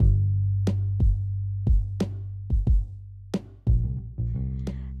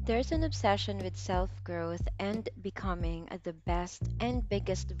There's an obsession with self growth and becoming the best and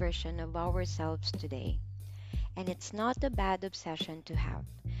biggest version of ourselves today. And it's not a bad obsession to have.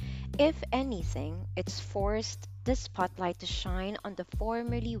 If anything, it's forced the spotlight to shine on the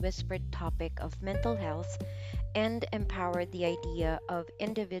formerly whispered topic of mental health and empowered the idea of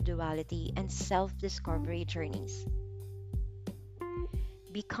individuality and self discovery journeys.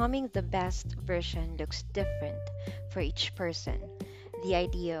 Becoming the best version looks different for each person. The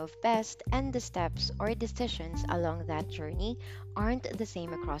idea of best and the steps or decisions along that journey aren't the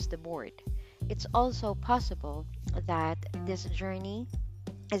same across the board. It's also possible that this journey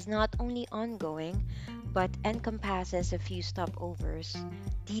is not only ongoing but encompasses a few stopovers,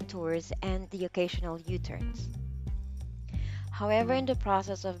 detours, and the occasional U turns. However, in the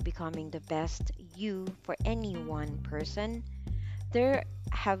process of becoming the best you for any one person, there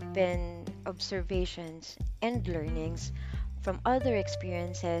have been observations and learnings from other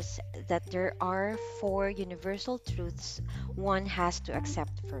experiences that there are four universal truths one has to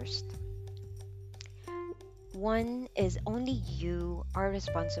accept first. One is only you are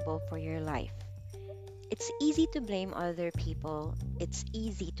responsible for your life. It's easy to blame other people. It's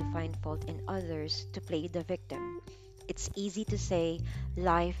easy to find fault in others to play the victim. It's easy to say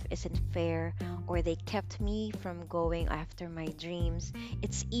life isn't fair or they kept me from going after my dreams.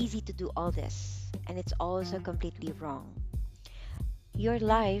 It's easy to do all this, and it's also completely wrong. Your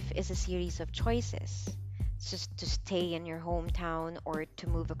life is a series of choices. Just to stay in your hometown or to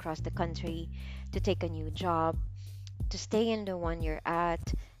move across the country, to take a new job, to stay in the one you're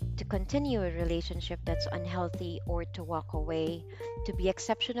at, to continue a relationship that's unhealthy or to walk away, to be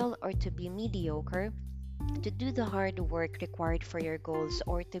exceptional or to be mediocre, to do the hard work required for your goals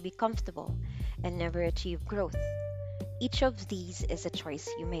or to be comfortable and never achieve growth. Each of these is a choice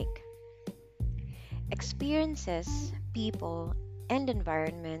you make. Experiences, people, and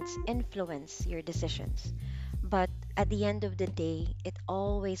environments influence your decisions, but at the end of the day, it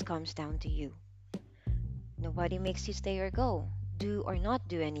always comes down to you. Nobody makes you stay or go, do or not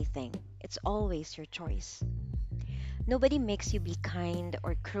do anything. It's always your choice. Nobody makes you be kind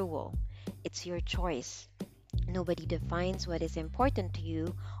or cruel. It's your choice. Nobody defines what is important to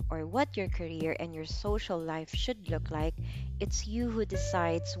you or what your career and your social life should look like. It's you who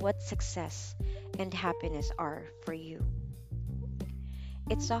decides what success and happiness are for you.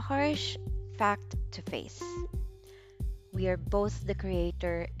 It's a harsh fact to face. We are both the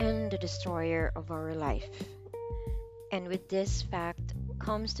creator and the destroyer of our life. And with this fact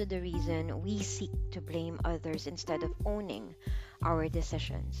comes to the reason we seek to blame others instead of owning our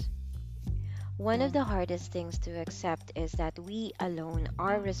decisions. One of the hardest things to accept is that we alone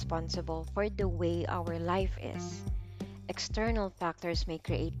are responsible for the way our life is. External factors may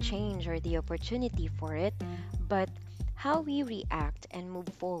create change or the opportunity for it, but how we react and move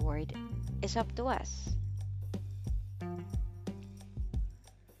forward is up to us.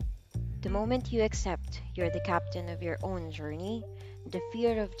 The moment you accept you're the captain of your own journey, the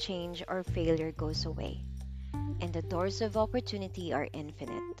fear of change or failure goes away, and the doors of opportunity are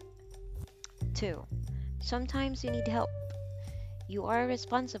infinite. 2. Sometimes you need help. You are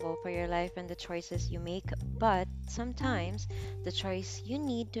responsible for your life and the choices you make, but sometimes the choice you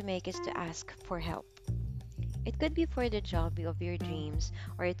need to make is to ask for help. It could be for the job of your dreams,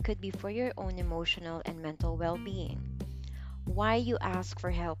 or it could be for your own emotional and mental well being. Why you ask for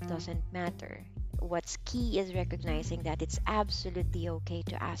help doesn't matter. What's key is recognizing that it's absolutely okay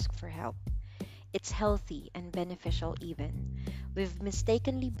to ask for help. It's healthy and beneficial, even. We've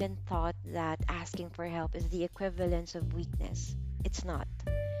mistakenly been taught that asking for help is the equivalence of weakness. It's not.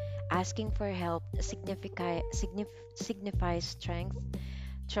 Asking for help signifies strength,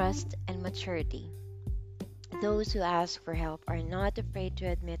 trust, and maturity. Those who ask for help are not afraid to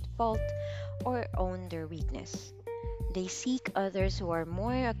admit fault or own their weakness. They seek others who are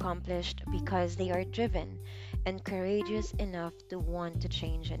more accomplished because they are driven and courageous enough to want to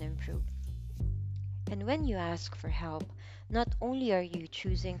change and improve. And when you ask for help, not only are you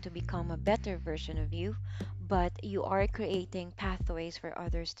choosing to become a better version of you, but you are creating pathways for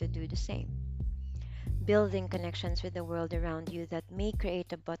others to do the same, building connections with the world around you that may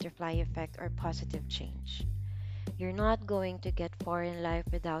create a butterfly effect or positive change. You're not going to get far in life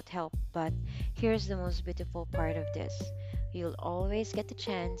without help, but here's the most beautiful part of this: you'll always get the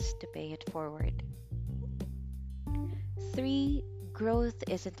chance to pay it forward. 3. Growth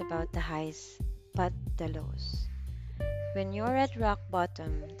isn't about the highs, but the lows. When you're at rock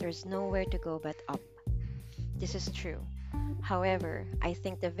bottom, there's nowhere to go but up. This is true. However, I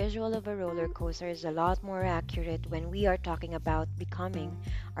think the visual of a roller coaster is a lot more accurate when we are talking about becoming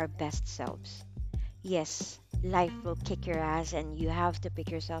our best selves. Yes, Life will kick your ass and you have to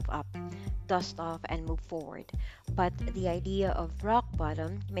pick yourself up, dust off, and move forward. But the idea of rock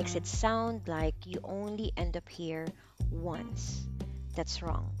bottom makes it sound like you only end up here once. That's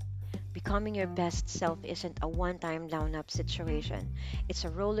wrong. Becoming your best self isn't a one time down up situation, it's a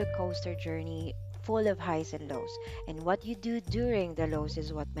roller coaster journey full of highs and lows. And what you do during the lows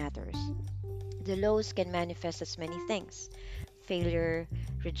is what matters. The lows can manifest as many things: failure,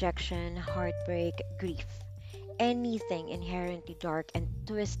 rejection, heartbreak, grief. Anything inherently dark and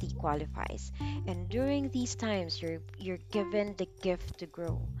twisty qualifies. And during these times, you're given the gift to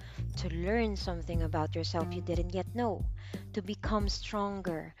grow, to learn something about yourself you didn't yet know, to become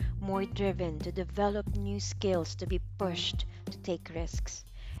stronger, more driven, to develop new skills, to be pushed, to take risks.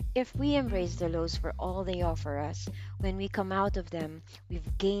 If we embrace the lows for all they offer us, when we come out of them,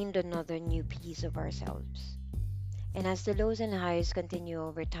 we've gained another new piece of ourselves. And as the lows and highs continue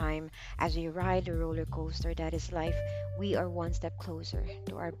over time, as we ride the roller coaster that is life, we are one step closer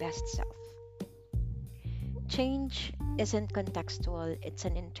to our best self. Change isn't contextual, it's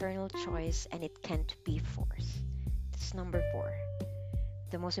an internal choice and it can't be forced. That's number four.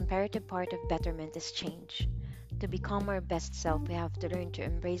 The most imperative part of betterment is change. To become our best self, we have to learn to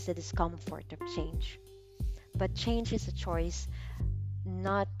embrace the discomfort of change. But change is a choice,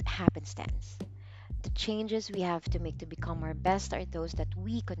 not happenstance. The changes we have to make to become our best are those that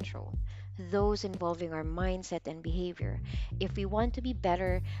we control, those involving our mindset and behavior. If we want to be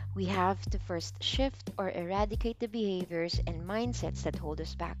better, we have to first shift or eradicate the behaviors and mindsets that hold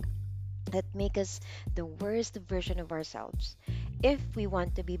us back, that make us the worst version of ourselves. If we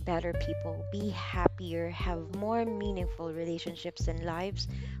want to be better people, be happier, have more meaningful relationships and lives,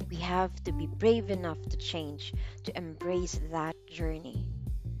 we have to be brave enough to change, to embrace that journey.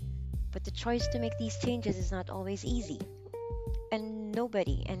 But the choice to make these changes is not always easy. And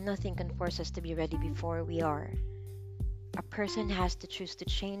nobody and nothing can force us to be ready before we are. A person has to choose to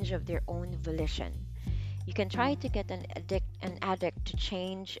change of their own volition. You can try to get an addict to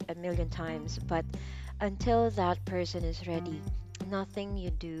change a million times, but until that person is ready, nothing you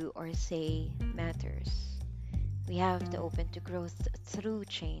do or say matters. We have to open to growth through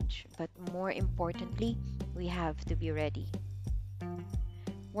change, but more importantly, we have to be ready.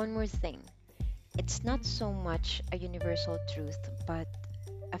 One more thing. It's not so much a universal truth, but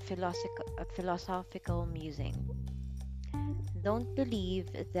a philosophical musing. Don't believe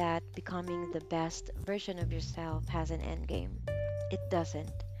that becoming the best version of yourself has an end game. It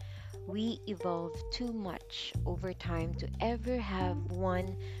doesn't. We evolve too much over time to ever have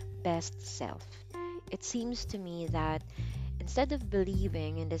one best self. It seems to me that instead of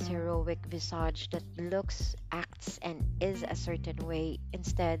believing in this heroic visage that looks, acts, and is a certain way,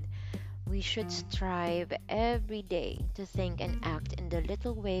 instead, we should strive every day to think and act in the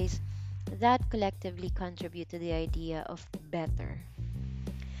little ways that collectively contribute to the idea of better.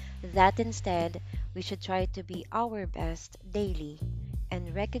 That instead, we should try to be our best daily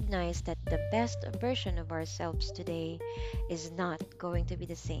and recognize that the best version of ourselves today is not going to be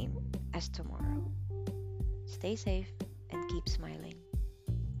the same as tomorrow. Stay safe and keep smiling.